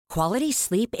Quality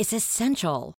sleep is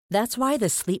essential. That's why the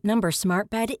Sleep Number Smart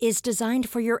Bed is designed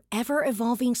for your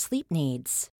ever-evolving sleep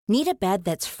needs. Need a bed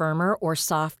that's firmer or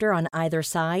softer on either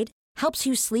side? Helps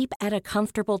you sleep at a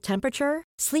comfortable temperature?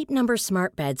 Sleep Number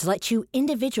Smart Beds let you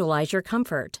individualize your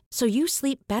comfort, so you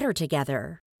sleep better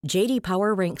together. J.D.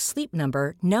 Power ranks Sleep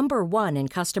Number number 1 in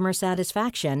customer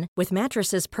satisfaction with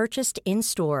mattresses purchased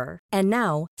in-store. And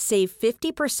now, save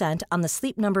 50% on the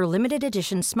Sleep Number Limited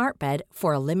Edition Smart Bed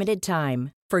for a limited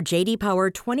time. For J.D. Power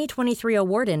 2023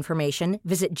 award information,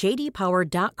 visit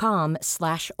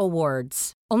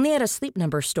jdpower.com/awards. Only at a Sleep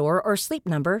Number store or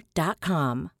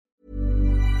sleepnumber.com.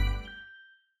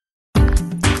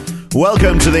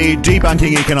 Welcome to the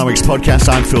Debunking Economics podcast.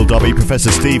 I'm Phil Dobbie.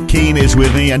 Professor Steve Keen is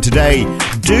with me. And today,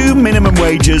 do minimum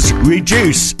wages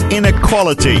reduce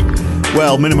inequality?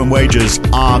 Well, minimum wages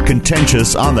are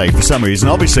contentious, aren't they, for some reason?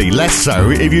 Obviously, less so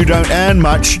if you don't earn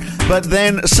much. But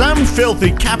then some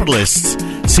filthy capitalists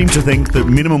seem to think that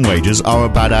minimum wages are a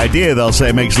bad idea. They'll say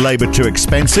it makes labour too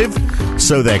expensive,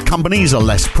 so their companies are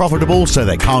less profitable, so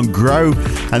they can't grow,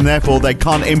 and therefore they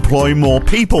can't employ more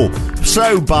people.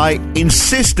 So by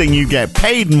insisting you get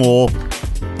paid more,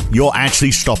 you're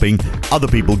actually stopping other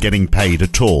people getting paid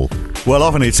at all. Well,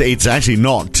 often it's actually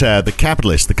not the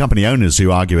capitalists, the company owners who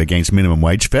argue against minimum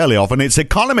wage. Fairly often it's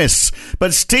economists.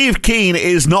 But Steve Keen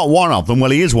is not one of them.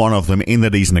 Well, he is one of them in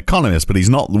that he's an economist, but he's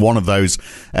not one of those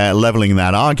levelling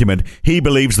that argument. He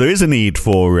believes there is a need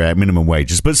for minimum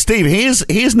wages. But Steve,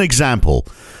 here's an example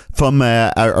from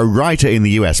a writer in the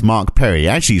US, Mark Perry.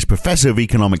 Actually, he's professor of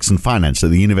economics and finance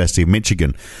at the University of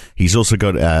Michigan. He's also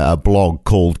got a blog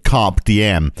called Carpe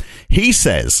Diem. He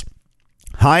says,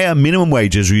 higher minimum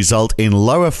wages result in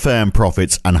lower firm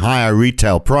profits and higher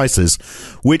retail prices,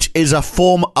 which is a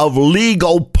form of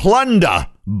legal plunder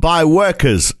by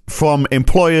workers from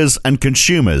employers and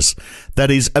consumers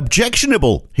that is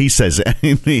objectionable, he says.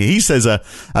 He says a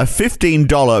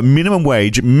 $15 minimum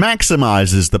wage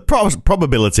maximizes the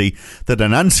probability that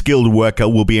an unskilled worker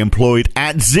will be employed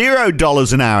at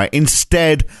 $0 an hour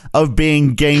instead of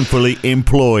being gainfully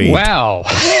employed. Wow.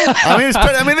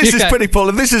 This is pretty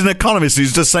full. This is an economist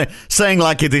who's just saying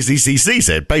like it is ECC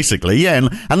said, basically. Yeah, and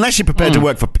unless you're prepared to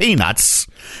work for peanuts,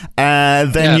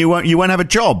 then you won't have a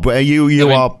job.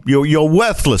 You're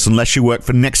worthless unless you work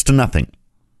for next to nothing.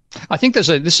 I think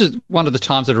this is one of the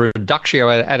times that reductio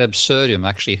ad absurdum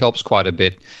actually helps quite a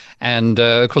bit. And,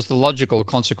 of course, the logical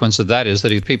consequence of that is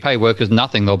that if you pay workers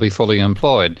nothing, they'll be fully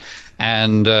employed.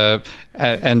 And one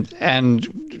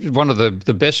of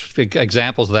the best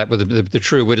examples of that with the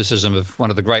true witticism of one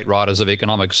of the great writers of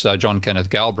economics, John Kenneth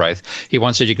Galbraith, he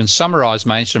once said you can summarize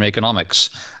mainstream economics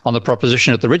on the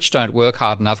proposition that the rich don't work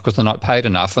hard enough because they're not paid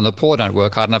enough, and the poor don't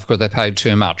work hard enough because they're paid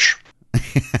too much.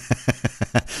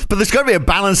 But there's got to be a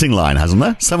balancing line, hasn't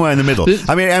there? Somewhere in the middle.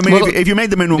 If you made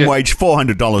the minimum wage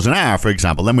 $400 an hour, for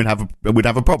example, then we'd have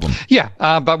a problem. Yeah,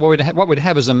 but what we'd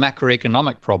have is a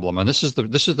macroeconomic problem, and this is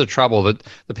the trouble, that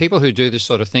the people who do this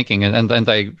sort of thinking and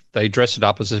they dress it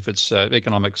up as if it's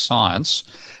economic science.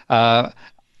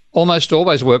 Almost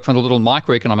always work from a little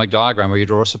microeconomic diagram where you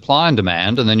draw a supply and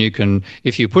demand, and then you can,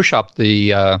 if you push up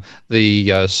the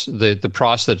price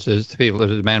that the people that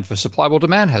demand for supply, well,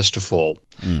 demand has to fall.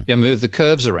 You move the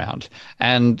curves around,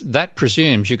 and that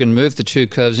presumes you can move the two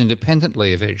curves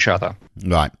independently of each other.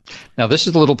 Right. Now, this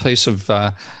is a little piece of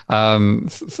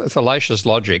fallacious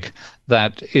logic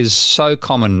that is so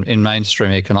common in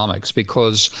mainstream economics,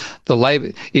 because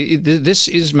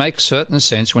this makes certain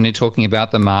sense when you're talking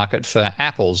about the market for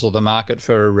apples or the market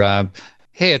for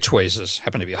hair tweezers.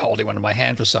 Happen to be holding one in my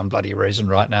hand for some bloody reason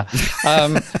right now.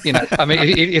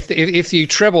 If you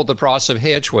trebled the price of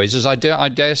hair tweezers, I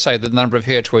dare say the number of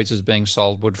hair tweezers being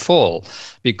sold would fall,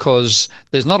 because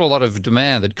there's not a lot of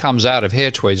demand that comes out of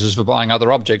hair tweezers for buying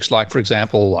other objects, like, for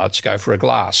example, let's go for a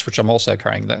glass, which I'm also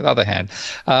carrying the other hand.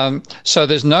 So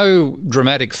there's no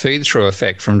dramatic feed-through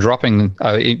effect from dropping,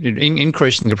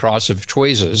 increasing the price of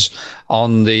tweezers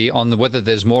on the whether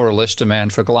there's more or less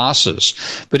demand for glasses.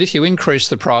 But if you increase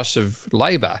the price of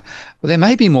labour, well, there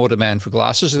may be more demand for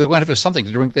glasses. They won't have something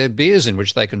to drink their beers in,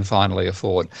 which they can finally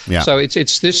afford. Yeah. So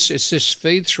it's this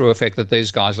feed-through effect that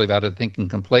these guys leave out of thinking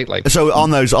completely. So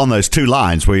on those two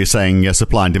lines where you're saying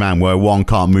supply and demand, where one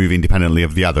can't move independently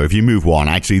of the other, if you move one,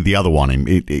 actually the other one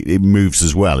it moves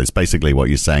as well. It's basically what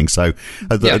you're saying. So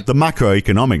at the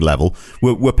macroeconomic level,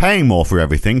 we're paying more for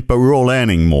everything, but we're all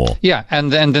earning more. Yeah,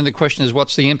 and then the question is,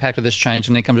 what's the impact of this change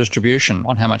in income distribution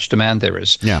on how much demand there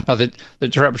is? Yeah. Now, The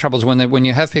trouble is when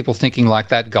you have people thinking like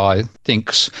that guy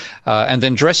thinks, and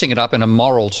then dressing it up in a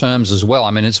moral terms as well.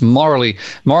 I mean, it's morally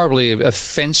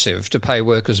offensive to pay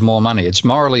workers more money. It's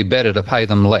morally better to pay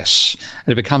them less.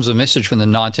 And it becomes a message from the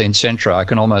 19th century. I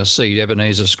can almost see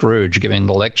Ebenezer Scrooge giving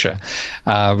the lecture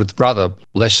with rather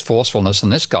less forcefulness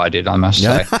than this guy did, I must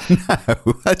say.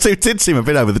 No, it did seem a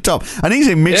bit over the top. And he's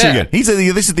in Michigan. Yeah.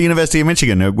 This is the University of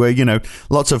Michigan, where,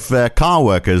 lots of car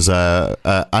workers are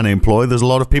unemployed. There's a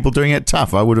lot of people doing it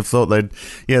tough. I would have thought they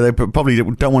probably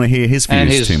don't want to hear his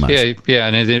views too much. Yeah,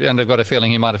 and I've got a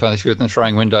feeling he might have been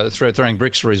throwing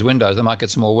bricks through his windows. They might get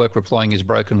some more work reploying his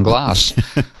broken glass.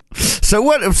 So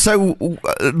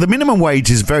the minimum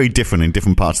wage is very different in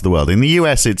different parts of the world. In the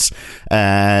US, it's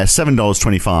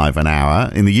 $7.25 an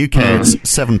hour. In the UK, it's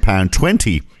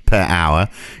 £7.20 per hour.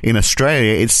 In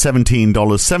Australia, it's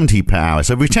 $17.70 per hour.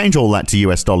 So if we change all that to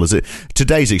US dollars,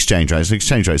 today's exchange rate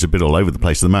is a bit all over the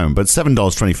place at the moment, but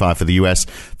 $7.25 for the US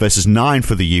versus $9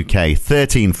 for the UK,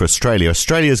 $13 for Australia.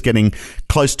 Australia's getting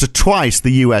close to twice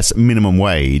the US minimum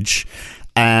wage.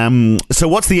 So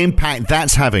what's the impact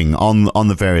that's having on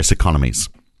the various economies?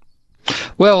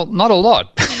 Well, not a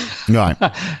lot. Right.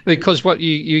 Because what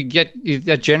you get,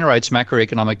 that generates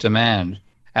macroeconomic demand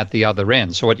at the other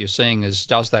end. So what you're seeing is,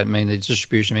 does that mean the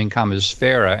distribution of income is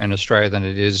fairer in Australia than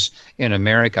it is in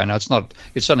America? Now, it's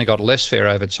certainly got less fair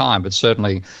over time, but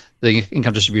certainly the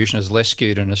income distribution is less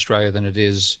skewed in Australia than it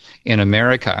is in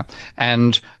America.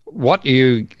 And one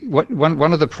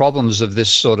of the problems of this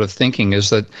sort of thinking is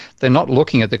that they're not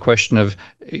looking at the question of,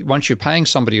 once you're paying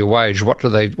somebody a wage,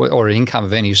 or income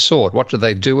of any sort, what do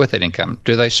they do with that income?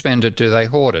 Do they spend it? Do they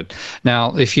hoard it?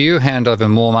 Now, if you hand over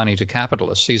more money to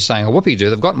capitalists, he's saying, oh, whoopee-doo,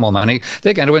 they've got more money,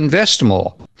 they're going to invest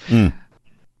more.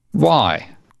 Why?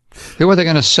 Who are they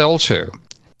going to sell to?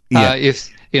 Yeah.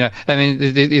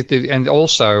 And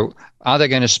also, are they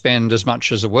going to spend as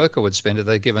much as a worker would spend if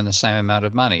they're given the same amount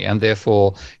of money? And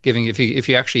therefore, if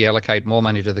you actually allocate more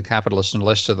money to the capitalist and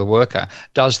less to the worker,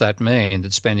 does that mean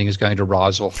that spending is going to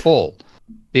rise or fall?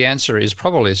 The answer is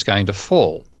probably it's going to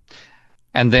fall.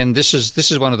 And then this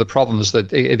is one of the problems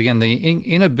that, again, the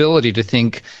inability to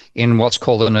think in what's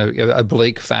called an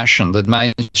oblique fashion that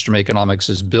mainstream economics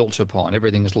is built upon.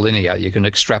 Everything is linear. You can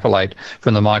extrapolate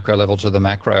from the micro level to the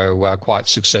macro quite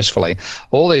successfully.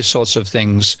 All these sorts of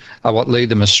things are what lead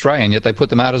them astray, and yet they put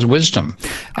them out as wisdom.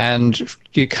 And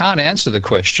you can't answer the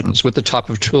questions with the type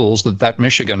of tools that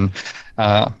Michigan,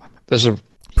 he's a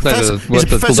professor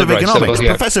of economics.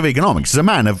 Professor of economics is a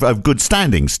man of good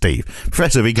standing, Steve.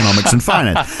 Professor of economics and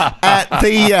finance.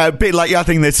 Bit like, I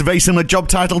think that's a very similar job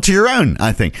title to your own,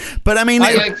 I think. But I mean,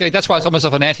 that's why I call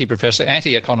myself an anti-professor,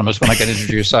 anti-economist when I get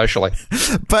introduced socially.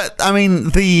 But I mean,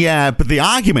 the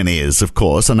argument is, of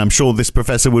course, and I'm sure this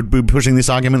professor would be pushing this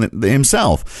argument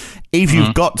himself. If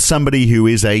you've got somebody who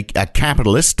is a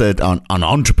capitalist, an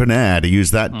entrepreneur, to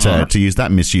use that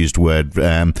misused word,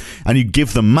 and you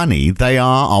give them money, they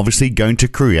are obviously going to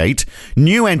create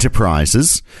new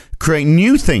enterprises, create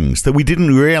new things that we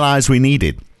didn't realize we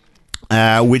needed.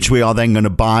 Which we are then going to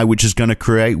buy, which is going to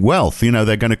create wealth. They're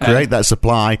going to create that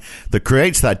supply that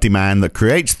creates that demand, that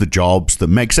creates the jobs, that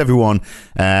makes everyone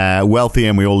wealthy,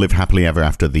 and we all live happily ever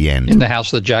after the end. In the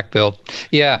house that Jack built.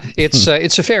 Yeah, it's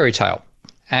a fairy tale.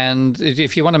 And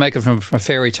if you want to make it from a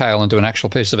fairy tale into an actual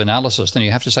piece of analysis, then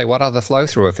you have to say, what are the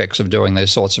flow-through effects of doing these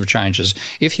sorts of changes?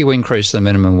 If you increase the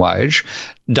minimum wage,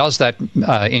 does that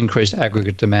increase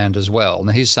aggregate demand as well? And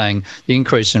he's saying the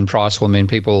increase in price will mean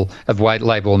people of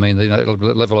labour will mean the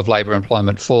level of labour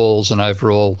employment falls, and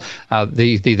overall,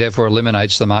 therefore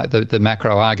eliminates the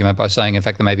macro argument by saying, in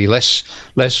fact, there may be less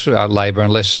labour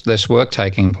and less work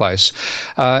taking place.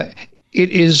 It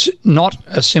is not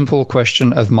a simple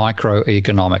question of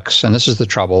microeconomics, and this is the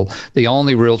trouble. The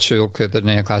only real toolkit that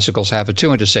neoclassicals have are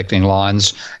two intersecting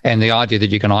lines, and the idea that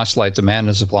you can isolate demand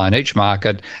and supply in each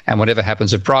market, and whatever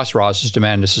happens if price rises,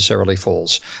 demand necessarily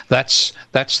falls. That's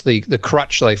the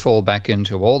crutch they fall back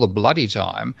into all the bloody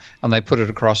time, and they put it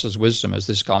across as wisdom, as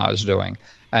this guy is doing,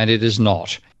 and it is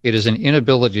not. It is an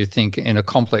inability to think in a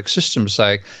complex systems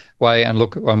way and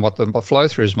look on what the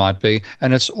flow-throughs might be.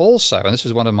 And it's also, and this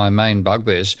is one of my main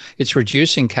bugbears, it's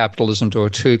reducing capitalism to a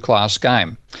two-class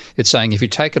game. It's saying if you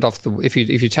take it off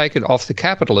the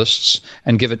capitalists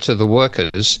and give it to the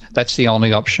workers, that's the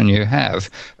only option you have.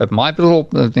 But my little,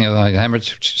 I hammer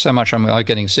it so much I'm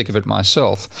getting sick of it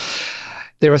myself.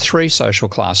 There are three social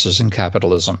classes in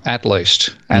capitalism, at least,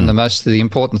 and the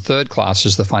important third class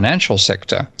is the financial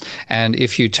sector. And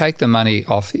if you take the money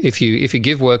off, if you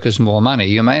give workers more money,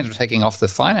 you may end up taking off the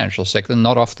financial sector,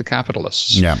 not off the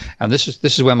capitalists. Yeah. And this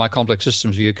is where my complex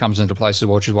systems view comes into place,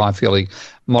 which is why I'm feeling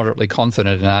moderately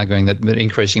confident in arguing that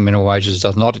increasing minimum wages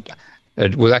does not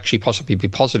it will actually possibly be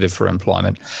positive for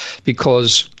employment,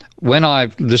 because when I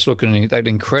just look at that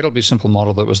incredibly simple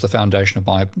model that was the foundation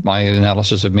of my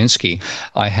analysis of Minsky,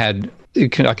 I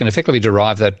can effectively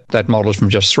derive that model from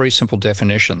just three simple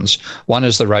definitions. One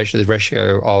is the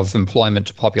ratio of employment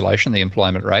to population, the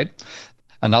employment rate.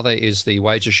 Another is the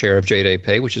wages share of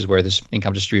GDP, which is where this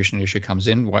income distribution issue comes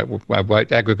in,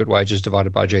 aggregate wages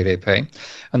divided by GDP.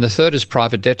 And the third is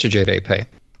private debt to GDP.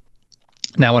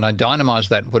 Now, when I dynamize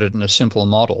that and put it in a simple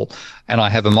model, and I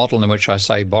have a model in which I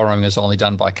say borrowing is only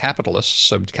done by capitalists,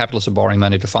 so capitalists are borrowing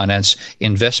money to finance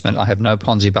investment, I have no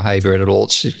Ponzi behavior at all.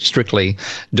 It's strictly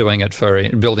doing it for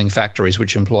building factories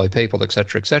which employ people, et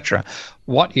cetera, et cetera.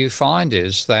 What you find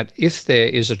is that if there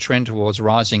is a trend towards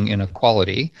rising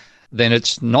inequality, then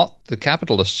it's not the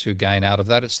capitalists who gain out of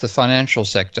that, it's the financial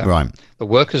sector. Right. The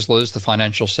workers lose, the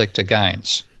financial sector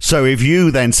gains. So if you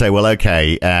then say, well,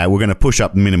 okay, we're going to push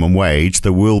up minimum wage,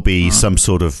 there will be some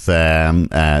sort of, some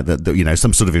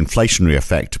sort of inflationary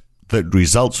effect that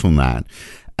results from that.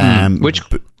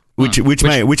 Which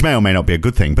may or may not be a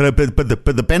good thing, but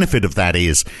the benefit of that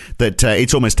is that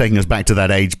it's almost taking us back to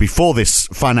that age before this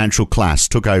financial class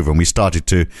took over and we started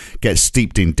to get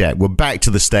steeped in debt. We're back to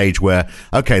the stage where,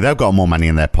 okay, they've got more money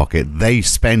in their pocket, they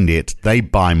spend it, they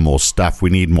buy more stuff,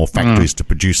 we need more factories to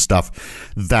produce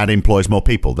stuff that employs more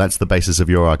people. That's the basis of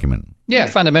your argument. Yeah,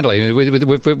 fundamentally,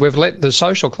 we've let the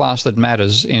social class that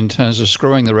matters in terms of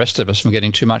screwing the rest of us from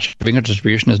getting too much income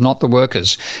distribution is not the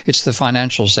workers, it's the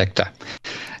financial sector.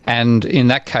 And in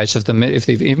that case, if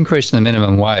the increase in the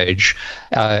minimum wage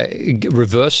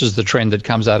reverses the trend that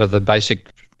comes out of the basic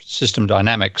system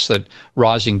dynamics that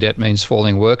rising debt means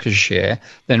falling workers' share,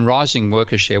 then rising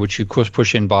workers' share, which you could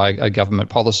push in by a government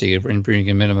policy in bringing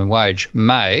in minimum wage,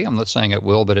 may, I'm not saying it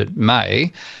will, but it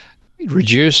may,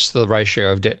 reduce the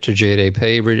ratio of debt to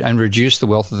GDP and reduce the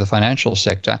wealth of the financial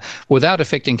sector without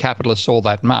affecting capitalists all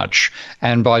that much.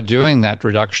 And by doing that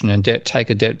reduction in debt, take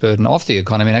a debt burden off the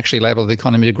economy and actually enable the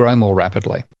economy to grow more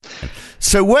rapidly.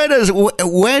 So where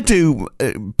do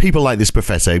people like this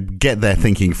professor get their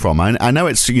thinking from? I know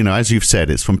it's, as you've said,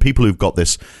 it's from people who've got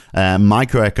this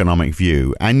microeconomic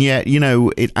view, and yet,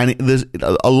 there's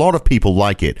a lot of people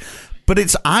like it.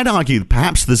 But I'd argue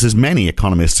perhaps there's as many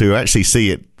economists who actually see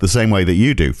it the same way that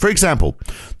you do. For example,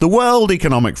 the World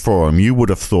Economic Forum, you would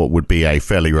have thought would be a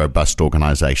fairly robust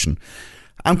organization.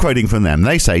 I'm quoting from them.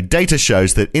 They say, data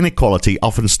shows that inequality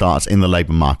often starts in the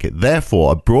labour market.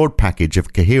 Therefore, a broad package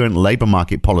of coherent labour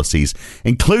market policies,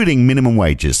 including minimum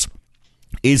wages,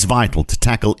 is vital to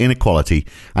tackle inequality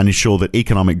and ensure that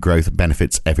economic growth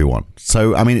benefits everyone.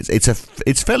 So, I mean,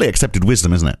 it's fairly accepted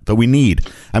wisdom, isn't it, that we need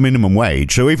a minimum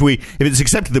wage. So if it's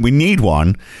accepted that we need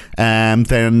one,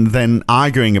 then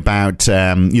arguing about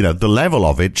the level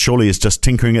of it surely is just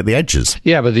tinkering at the edges.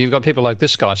 Yeah, but you've got people like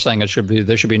this guy saying there should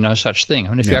be no such thing. I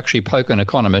mean, if you actually poke an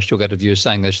economist, you'll get a view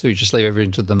saying this: you just leave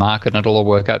everything to the market and it'll all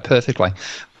work out perfectly.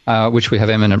 Which we have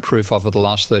eminent proof of for the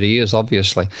last 30 years,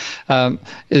 obviously.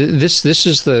 This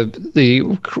is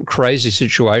the crazy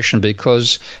situation,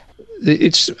 because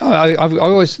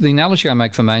the analogy I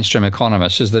make for mainstream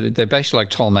economists is that they're basically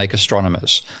like Ptolemaic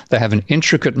astronomers. They have an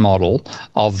intricate model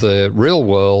of the real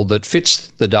world that fits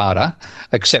the data,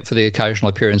 except for the occasional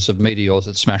appearance of meteors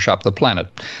that smash up the planet.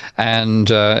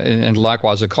 And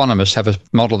likewise, economists have a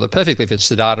model that perfectly fits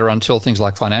the data until things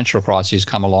like financial crises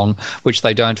come along, which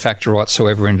they don't factor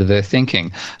whatsoever into their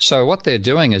thinking. So what they're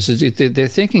doing is their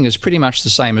thinking is pretty much the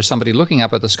same as somebody looking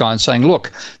up at the sky and saying,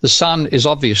 look, the sun is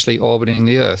obviously orbiting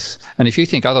the Earth. And if you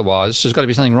think otherwise, there's got to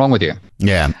be something wrong with you.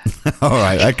 Yeah. All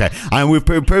right. Okay. And we've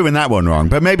proven that one wrong.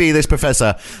 But maybe this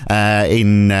professor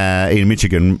in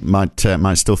Michigan might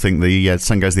still think the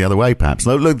sun goes the other way, perhaps.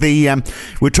 Look,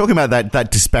 we're talking about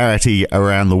that disparity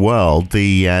around the world.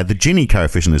 The Gini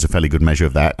coefficient is a fairly good measure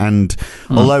of that. And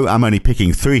although I'm only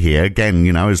picking three here,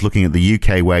 again, I was looking at the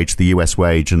UK wage, the US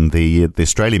wage, and the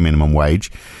Australian minimum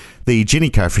wage. The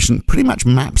Gini coefficient pretty much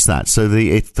maps that. So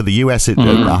for the US, a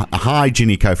high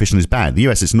Gini coefficient is bad. The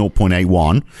US is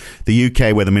 0.81. The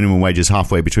UK, where the minimum wage is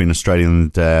halfway between Australia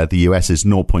and the US, is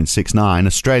 0.69.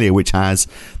 Australia, which has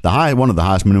one of the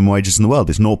highest minimum wages in the world,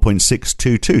 is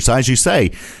 0.622. So as you say,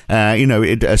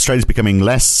 Australia's becoming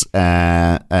less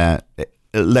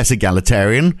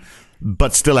egalitarian,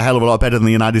 but still a hell of a lot better than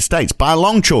the United States by a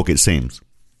long chalk, it seems.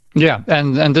 Yeah,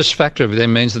 and this factor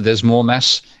then means that there's more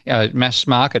mass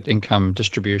market income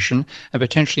distribution and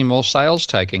potentially more sales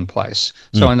taking place.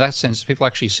 So in that sense, people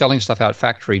actually selling stuff out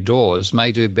factory doors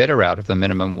may do better out of the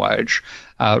minimum wage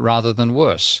rather than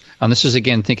worse. And this is,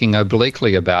 again, thinking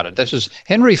obliquely about it. This is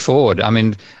Henry Ford. I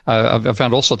mean, I've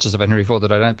found all sorts of stuff about Henry Ford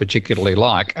that I don't particularly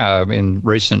like in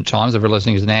recent times. I've realized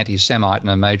he's an anti-Semite and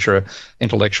a major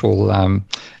intellectual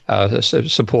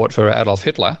support for Adolf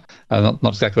Hitler. Not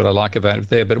exactly what I like about it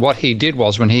there, but what he did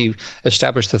was when he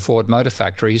established the Ford Motor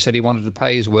Factory, he said he wanted to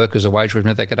pay his workers a wage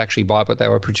if they could actually buy what they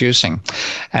were producing.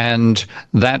 And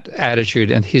that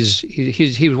attitude, and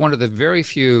he was one of the very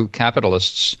few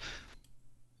capitalists.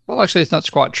 Well, actually, that's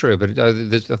quite true, but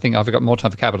I think I've got more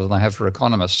time for capital than I have for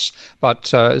economists. But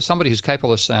somebody who's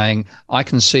capable of saying, I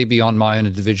can see beyond my own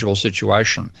individual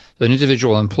situation. As an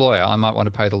individual employer, I might want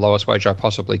to pay the lowest wage I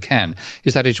possibly can.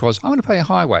 His attitude was, I want to pay a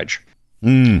high wage.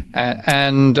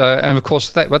 And of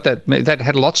course, that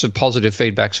had lots of positive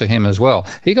feedbacks for him as well.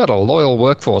 He got a loyal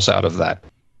workforce out of that.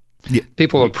 Yeah.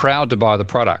 People were proud to buy the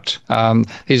product.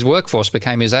 His workforce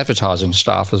became his advertising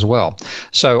staff as well.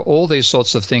 So all these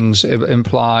sorts of things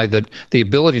imply that the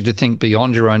ability to think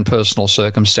beyond your own personal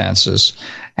circumstances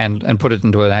and put it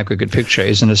into an aggregate picture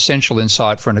is an essential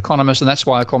insight for an economist. And that's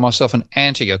why I call myself an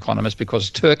anti-economist,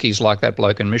 because turkeys like that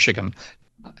bloke in Michigan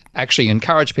actually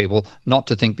encourage people not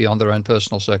to think beyond their own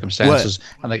personal circumstances,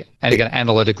 and they get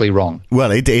analytically wrong.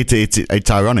 Well, it's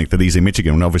ironic that he's in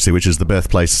Michigan, obviously, which is the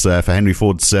birthplace for Henry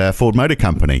Ford's Ford Motor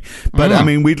Company. But I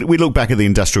mean, we look back at the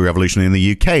Industrial Revolution in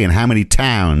the UK and how many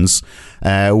towns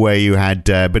where you had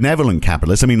benevolent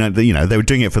capitalists. I mean, they were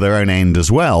doing it for their own end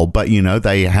as well, but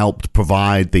they helped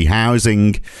provide the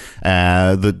housing,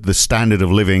 the standard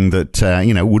of living that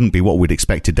wouldn't be what we'd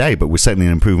expect today, but was certainly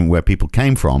an improvement where people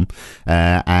came from.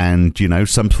 And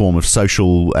some form of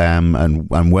social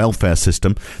and welfare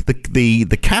system.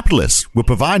 The capitalists were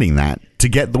providing that to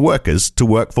get the workers to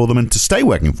work for them and to stay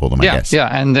working for them, I guess. Yeah,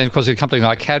 and then, of course, a company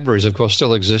like Cadbury's, of course,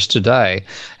 still exists today,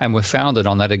 and were founded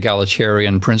on that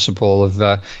egalitarian principle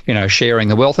of, sharing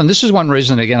the wealth. And this is one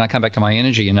reason, again, I come back to my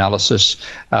energy analysis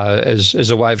as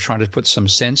a way of trying to put some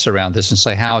sense around this and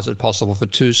say, how is it possible for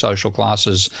two social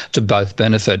classes to both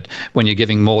benefit when you're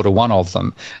giving more to one of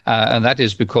them? And that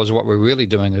is because what we're really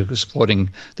doing is exploiting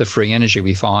the free energy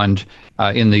we find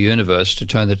in the universe to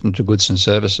turn it into goods and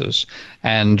services.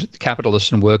 And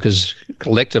capitalists and workers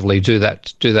collectively do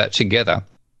that together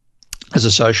as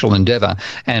a social endeavour.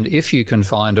 And if you can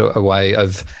find a way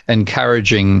of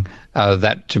encouraging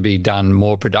that to be done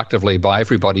more productively by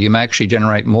everybody, you may actually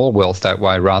generate more wealth that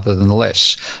way rather than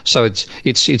less. So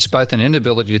it's both an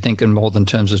inability to think in more than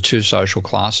terms of two social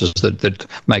classes that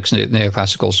makes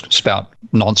neoclassicals spout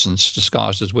nonsense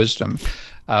disguised as wisdom.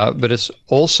 But it's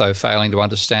also failing to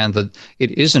understand that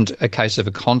it isn't a case of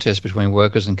a contest between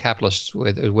workers and capitalists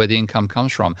where the income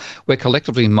comes from. We're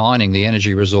collectively mining the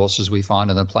energy resources we find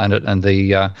on the planet and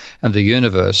the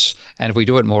universe. And if we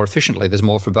do it more efficiently, there's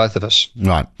more for both of us.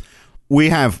 Right. We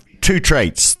have two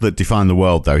traits that define the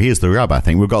world, though. Here's the rub, I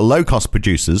think. We've got low-cost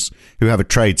producers who have a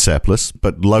trade surplus,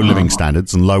 but low living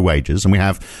standards and low wages. And we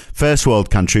have first-world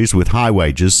countries with high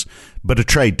wages, but a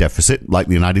trade deficit, like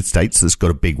the United States, that's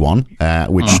got a big one,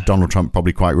 which Donald Trump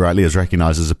probably quite rightly has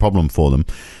recognised as a problem for them.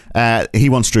 He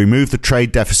wants to remove the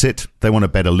trade deficit. They want a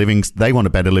better living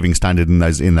standard in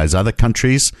those other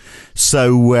countries.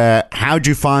 So how do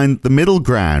you find the middle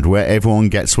ground where everyone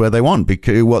gets what they want?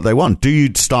 Do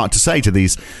you start to say to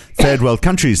these third world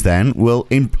countries, then, we'll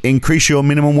increase your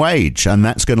minimum wage, and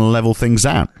that's going to level things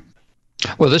out?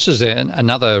 Well, this is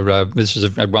this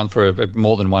is a one for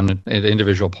more than one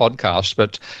individual podcast,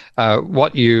 but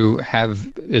what you have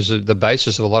is the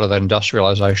basis of a lot of that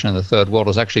industrialization in the third world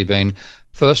has actually been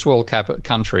first world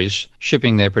countries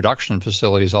shipping their production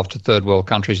facilities off to third world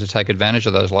countries to take advantage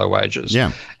of those low wages.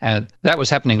 Yeah. And that was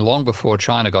happening long before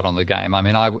China got on the game. I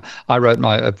mean, I wrote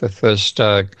my first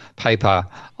paper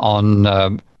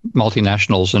on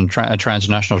multinationals and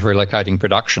transnationals relocating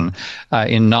production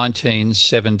in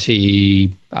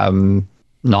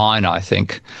 1979, I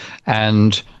think.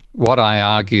 And what I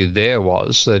argued there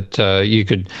was that you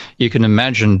can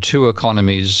imagine two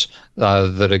economies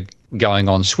that are going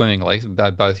on swimmingly,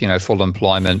 both full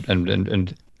employment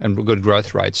and good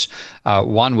growth rates.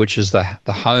 One which is the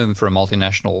home for a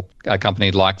multinational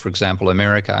company like, for example,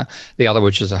 America. The other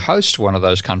which is a host to one of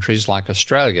those countries like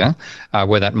Australia,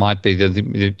 where that might be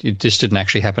this didn't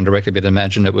actually happen directly, but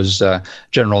imagine it was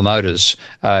General Motors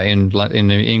in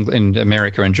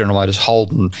America and General Motors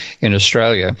Holden in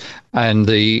Australia. And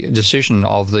the decision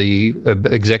of the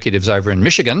executives over in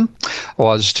Michigan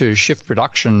was to shift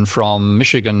production from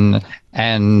Michigan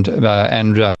and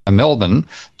Melbourne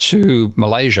to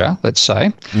Malaysia, let's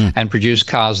say, and produce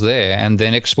cars there, and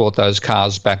then export those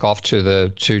cars back off to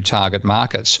the two target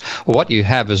markets. Well, what you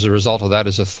have as a result of that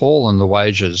is a fall in the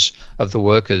wages of the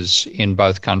workers in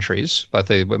both countries, both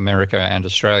America and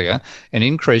Australia, an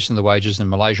increase in the wages in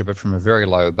Malaysia, but from a very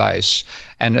low base.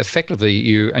 And effectively,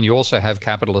 you also have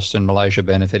capitalists in Malaysia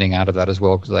benefiting out of that as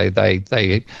well, because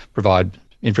they provide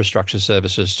infrastructure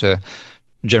services to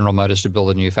General Motors to build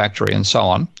a new factory and so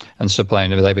on, and supply.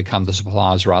 They become the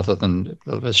suppliers rather than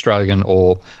Australian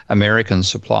or American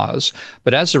suppliers.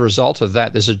 But as a result of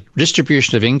that, there's a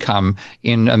distribution of income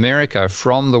in America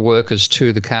from the workers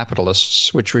to the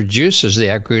capitalists, which reduces the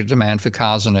aggregate demand for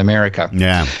cars in America.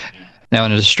 Yeah. Now,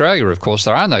 in Australia, of course,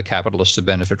 there are no capitalists to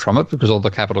benefit from it because all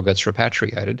the capital gets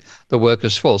repatriated. The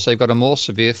workers fall. So you've got a more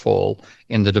severe fall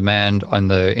in the demand in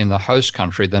the host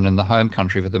country than in the home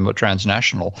country for the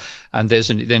transnational. And there's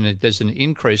an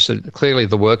increase. Clearly,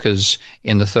 the workers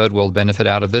in the third world benefit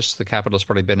out of this. The capitalists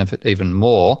probably benefit even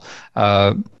more.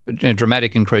 A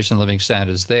dramatic increase in living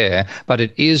standards there. But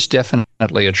it is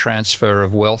definitely a transfer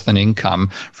of wealth and income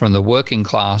from the working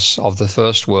class of the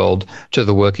first world to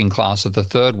the working class of the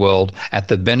third world, at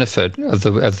the benefit of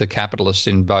the capitalists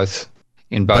in both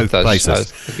those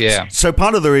places. Yeah. So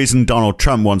part of the reason Donald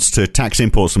Trump wants to tax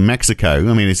imports from Mexico,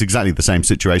 I mean, it's exactly the same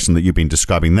situation that you've been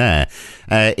describing there,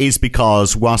 is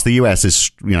because whilst the US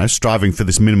is, striving for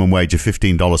this minimum wage of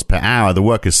 $15 per hour, the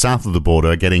workers south of the border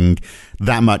are getting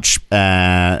that much,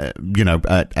 a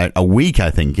week, I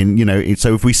think. And,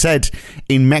 so if we said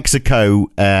in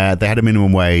Mexico they had a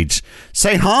minimum wage,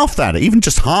 say half that, even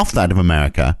just half that of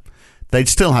America, they'd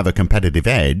still have a competitive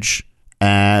edge,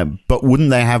 but wouldn't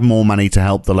they have more money to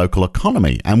help the local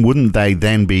economy? And wouldn't they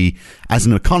then be, as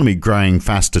an economy, growing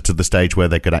faster to the stage where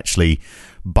they could actually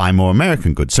buy more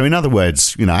American goods? So in other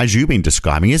words, as you've been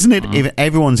describing, isn't it in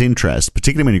everyone's interest,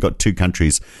 particularly when you've got two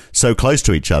countries so close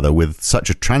to each other with such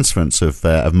a transference of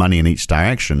money in each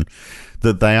direction,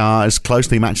 that they are as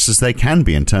closely matched as they can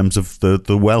be in terms of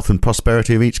the wealth and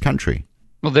prosperity of each country?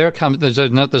 Well,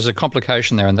 there's a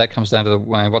complication there, and that comes down to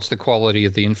what's the quality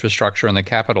of the infrastructure and the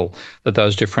capital that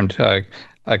those different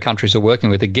countries are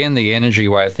working with. Again, the energy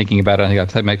way of thinking about it, I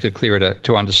think makes it clearer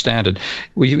to understand it.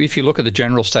 If you look at the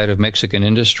general state of Mexican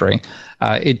industry,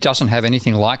 it doesn't have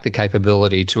anything like the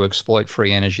capability to exploit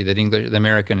free energy that the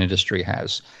American industry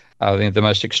has. The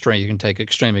most extreme, you can take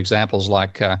extreme examples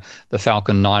like the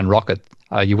Falcon 9 rocket.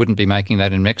 You wouldn't be making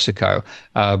that in Mexico.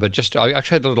 But I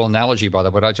actually had a little analogy by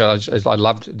that, but I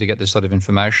loved to get this sort of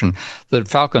information. The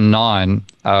Falcon 9,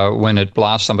 when it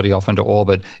blasts somebody off into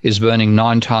orbit, is burning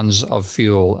 9 tons of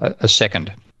fuel a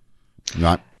second.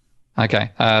 Right. Okay,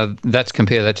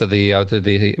 compare that to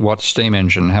the Watt steam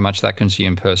engine, how much that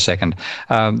consumed per second.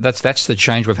 That's the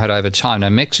change we've had over time. Now,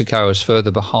 Mexico is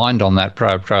further behind on that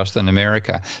progress than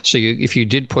America. So if you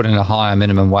did put in a higher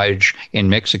minimum wage in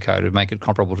Mexico to make it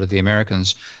comparable to the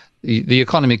Americans, the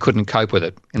economy couldn't cope with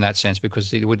it in that sense,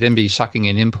 because it would then be sucking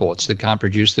in imports that can't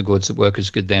produce the goods that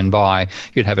workers could then buy.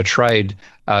 You'd have a trade,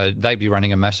 they'd be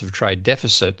running a massive trade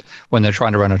deficit when they're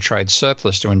trying to run a trade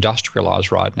surplus to industrialize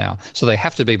right now. So they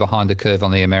have to be behind the curve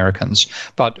on the Americans.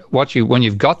 But when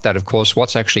you've got that, of course,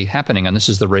 what's actually happening, and this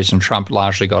is the reason Trump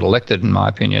largely got elected, in my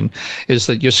opinion, is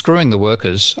that you're screwing the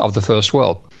workers of the first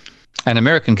world. And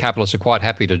American capitalists are quite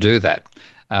happy to do that.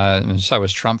 And so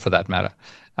is Trump, for that matter.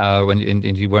 When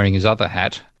he's wearing his other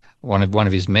hat, one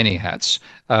of his many hats.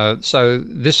 So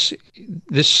this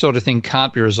sort of thing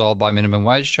can't be resolved by minimum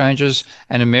wage changes,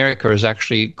 and America has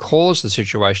actually caused the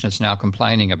situation it's now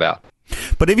complaining about.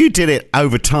 But if you did it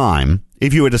over time,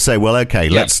 if you were to say, well, okay,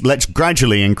 let's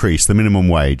gradually increase the minimum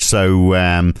wage. So,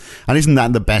 and isn't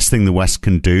that the best thing the West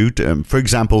can do? For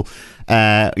example,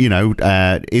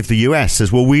 if the US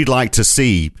says, well, we'd like to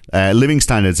see living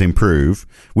standards improve,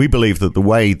 we believe that the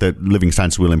way that living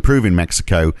standards will improve in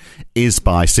Mexico is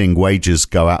by seeing wages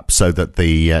go up, so that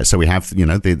so we have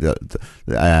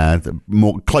the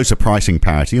more closer pricing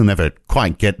parity. You'll never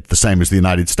quite get the same as the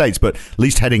United States, but at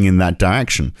least heading in that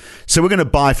direction. So we're going to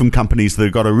buy from companies that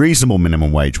have got a reasonable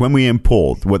minimum wage. When we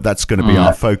import, that's going to be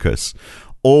our focus.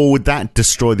 Or would that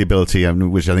destroy the ability,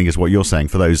 which I think is what you're saying,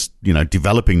 for those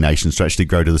developing nations to actually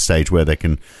grow to the stage where they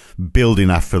can build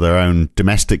enough for their own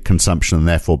domestic consumption and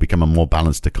therefore become a more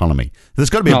balanced economy? There's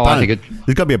got to be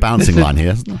there's got to be a balancing line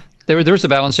here. There is a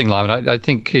balancing line. I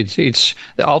think it's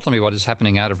ultimately what is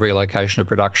happening out of relocation of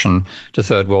production to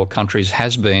third world countries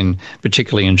has been,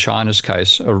 particularly in China's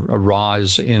case, a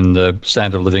rise in the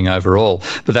standard of living overall.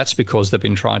 But that's because they've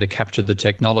been trying to capture the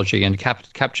technology and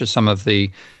capture some of the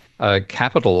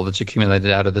capital that's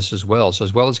accumulated out of this as well. So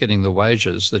as well as getting the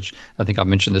wages, that I think I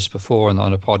mentioned this before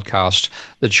on a podcast,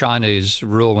 the Chinese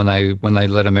rule when they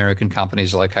let American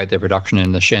companies locate their production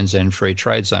in the Shenzhen Free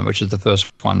Trade Zone, which is the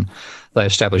first one they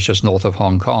established just north of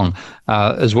Hong Kong,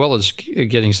 as well as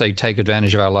getting, say, take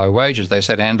advantage of our low wages. They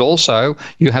said, and also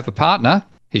you have a partner.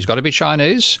 He's got to be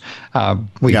Chinese.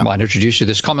 We might introduce you to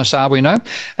this commissar we know.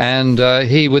 And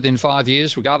he, within 5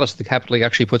 years, regardless of the capital he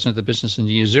actually puts into the business in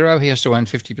year zero, he has to own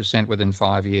 50% within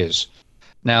 5 years.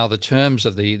 Now, the terms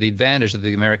of the advantage that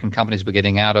the American companies were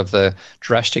getting out of the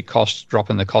drastic drop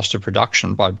in the cost of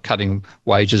production by cutting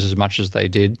wages as much as they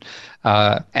did,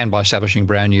 and by establishing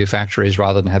brand new factories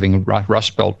rather than having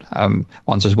Rust Belt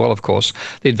ones as well, of course,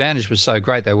 the advantage was so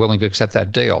great they were willing to accept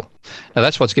that deal. Now,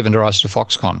 that's what's given rise to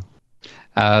Foxconn.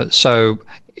 So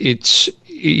it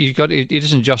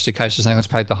isn't just a case of saying let's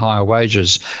pay the higher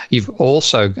wages. You've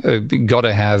also got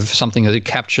to have something that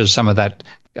captures some of that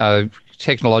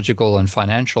technological and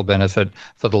financial benefit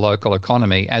for the local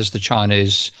economy, as the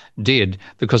Chinese did,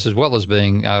 because as well as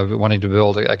being wanting to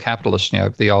build a capitalist,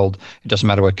 the old, it doesn't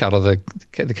matter what color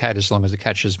the cat is as long as it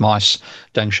catches mice,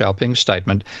 Deng Xiaoping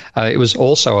statement, it was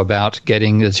also about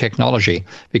getting the technology,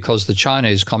 because the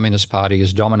Chinese Communist Party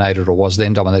is dominated, or was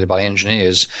then dominated, by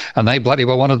engineers, and they bloody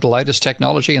well wanted the latest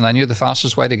technology, and they knew the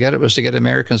fastest way to get it was to get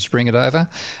Americans to bring it over,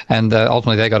 and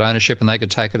ultimately they got ownership and they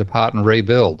could take it apart and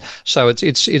rebuild. So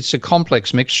it's a complex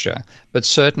mixture, but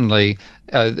certainly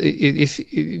if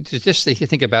you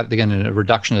think about it again in a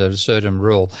reduction of a certain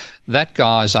rule, that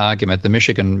guy's argument, the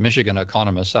Michigan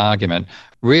economist's argument,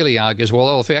 really argues,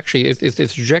 well, if the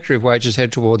trajectory of wages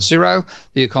head towards zero,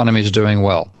 the economy is doing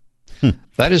well.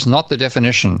 That is not the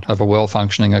definition of a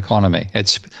well-functioning economy.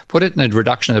 It's put it in a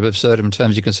reduction of absurdum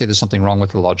terms. You can see there's something wrong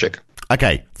with the logic.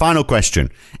 Okay, final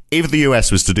question. If the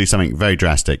US was to do something very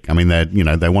drastic, I mean,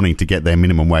 they're wanting to get their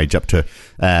minimum wage up to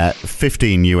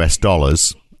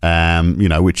 $15,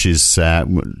 which is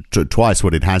twice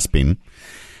what it has been.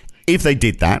 If they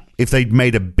did that, if they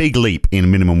made a big leap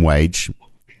in minimum wage,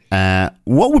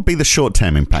 what would be the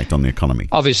short-term impact on the economy?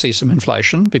 Obviously, some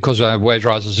inflation, because wage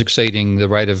rises exceeding the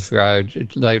rate of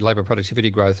labour productivity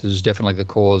growth is definitely the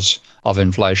cause of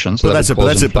inflation. So that's a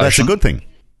good thing.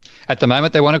 At the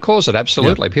moment, they want to cause it,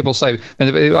 absolutely. Yeah. People say,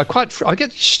 I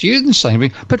get students saying to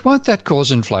me, but won't that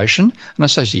cause inflation? And I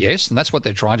say, yes, and that's what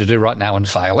they're trying to do right now and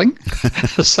failing.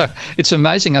 So it's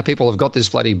amazing how people have got this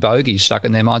bloody bogey stuck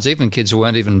in their minds. Even kids who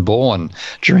weren't even born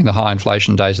during the high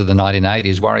inflation days of the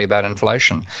 1980s worry about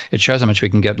inflation. It shows how much we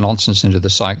can get nonsense into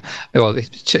the psyche, well,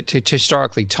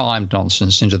 historically timed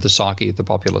nonsense into the psyche of the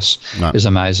populace is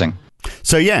amazing.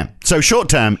 So short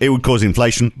term, it would cause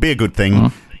inflation, be a good thing.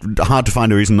 Mm-hmm. Hard to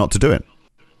find a reason not to do it.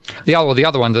 The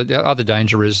other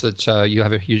danger is that you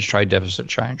have a huge trade deficit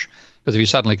change. Because if you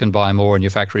suddenly can buy more and your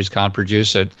factories can't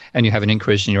produce it, and you have an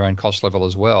increase in your own cost level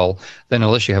as well, then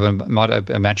unless you have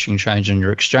a matching change in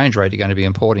your exchange rate, you're going to be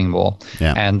importing more.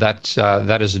 Yeah. And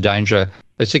that is a danger.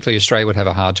 Particularly Australia would have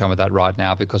a hard time with that right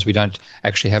now, because we don't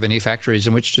actually have any factories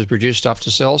in which to produce stuff to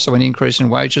sell. So any increase in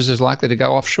wages is likely to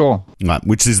go offshore. Right,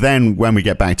 which is then when we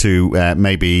get back to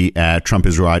maybe Trump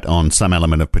is right on some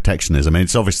element of protectionism.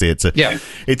 It's obviously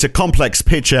it's a complex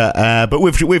picture, but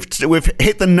we've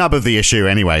hit the nub of the issue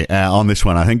anyway on this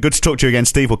one. I think good to talk to you again,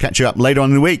 Steve. We'll catch you up later on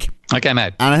in the week. Okay,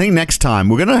 mate. And I think next time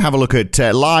we're going to have a look at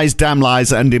lies, damn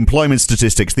lies, and employment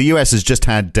statistics. The US has just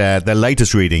had their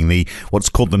latest reading, what's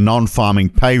called the non-farming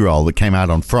payroll that came out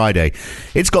on Friday.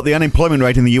 It's got the unemployment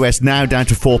rate in the US now down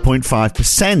to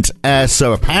 4.5%.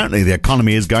 So apparently the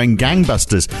economy is going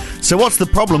gangbusters. So what's the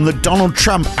problem that Donald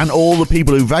Trump and all the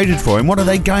people who voted for him, what are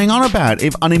they going on about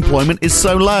if unemployment is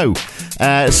so low?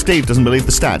 Steve doesn't believe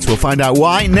the stats. We'll find out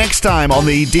why next time on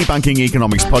the Debunking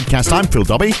Economics podcast. I'm Phil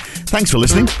Dobbie. Thanks for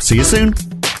listening. See you soon.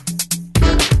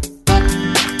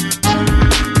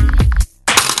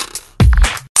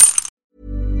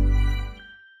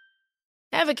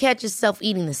 Ever catch yourself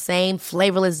eating the same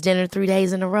flavorless dinner 3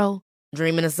 days in a row?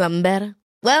 Dreaming of something better?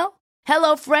 Well,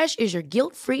 HelloFresh is your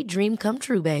guilt-free dream come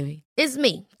true, baby. It's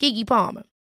me, Keke Palmer.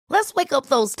 Let's wake up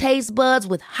those taste buds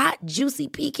with hot, juicy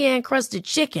pecan-crusted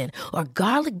chicken or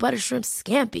garlic butter shrimp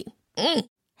scampi.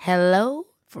 Hello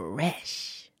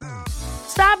Fresh.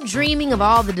 Stop dreaming of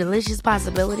all the delicious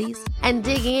possibilities and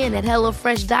dig in at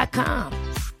HelloFresh.com.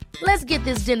 Let's get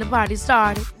this dinner party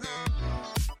started.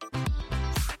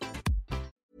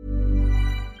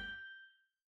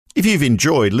 If you've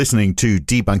enjoyed listening to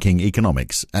Debunking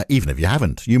Economics, even if you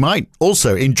haven't, you might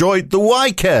also enjoy the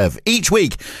Y-Curve. Each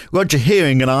week, Roger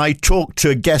Hearing and I talk to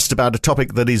a guest about a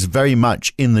topic that is very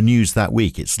much in the news that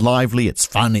week. It's lively, it's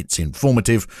fun, it's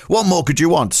informative. What more could you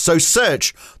want? So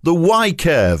search the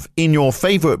Y-Curve in your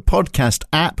favourite podcast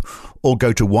app or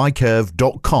go to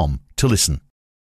ycurve.com to listen.